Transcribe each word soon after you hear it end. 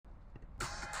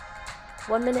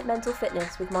1 Minute Mental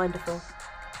Fitness with Mindful.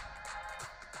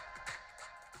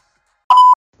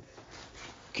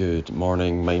 Good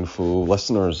morning, Mindful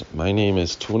listeners. My name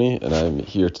is Tony, and I'm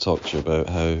here to talk to you about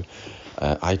how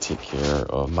I take care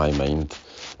of my mind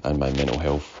and my mental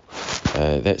health.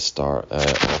 Let's start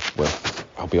off with,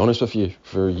 I'll be honest with you,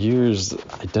 for years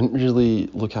I didn't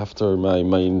really look after my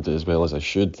mind as well as I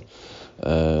should.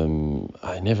 I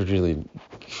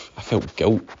felt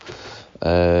guilt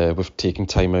with taking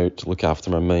time out to look after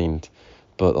my mind.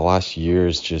 But the last year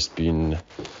has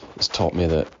it's taught me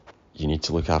that you need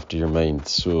to look after your mind.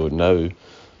 So now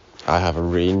I have a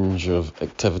range of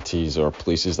activities or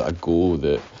places that I go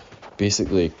that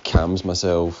basically calms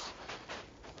myself,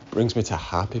 brings me to a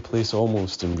happy place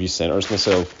almost, and recenters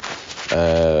myself.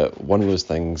 One of those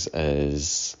things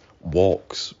is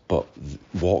walks, but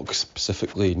walks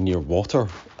specifically near water.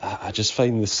 I just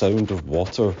find the sound of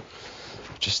water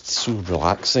just so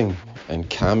relaxing and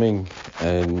calming,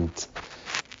 and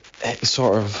it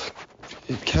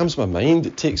calms my mind.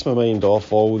 It takes my mind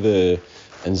off all the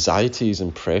anxieties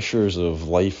and pressures of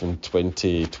life in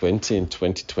 2020 and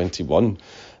 2021.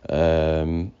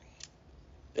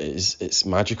 It's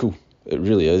magical. It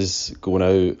really is. Going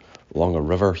out along a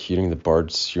river, hearing the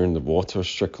birds, hearing the water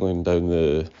trickling down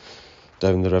the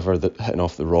river, hitting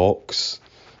off the rocks.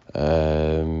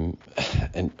 And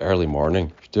early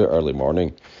morning, if you do it early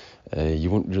morning, you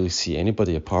won't really see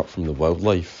anybody apart from the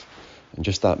wildlife, and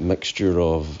just that mixture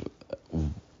of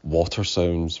water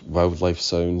sounds, wildlife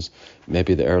sounds,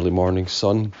 maybe the early morning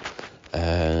sun,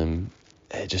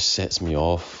 it just sets me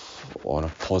off on a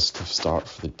positive start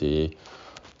for the day,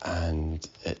 and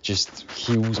it just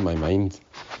heals my mind.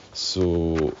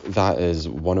 So that is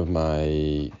one of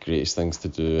my greatest things to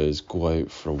do, is go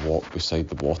out for a walk beside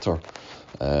the water.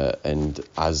 And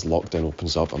as lockdown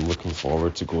opens up, I'm looking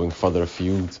forward to going further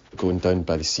afield, going down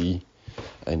by the sea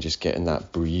and just getting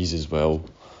that breeze as well.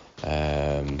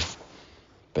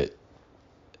 But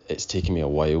it's taken me a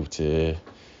while to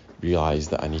realise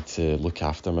that I need to look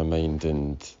after my mind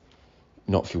and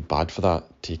not feel bad for that,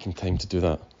 taking time to do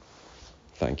that.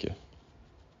 Thank you.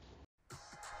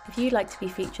 If you'd like to be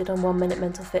featured on 1 Minute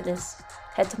Mental Fitness,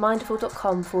 head to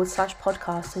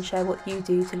mindful.com/podcast and share what you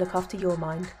do to look after your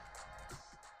mind.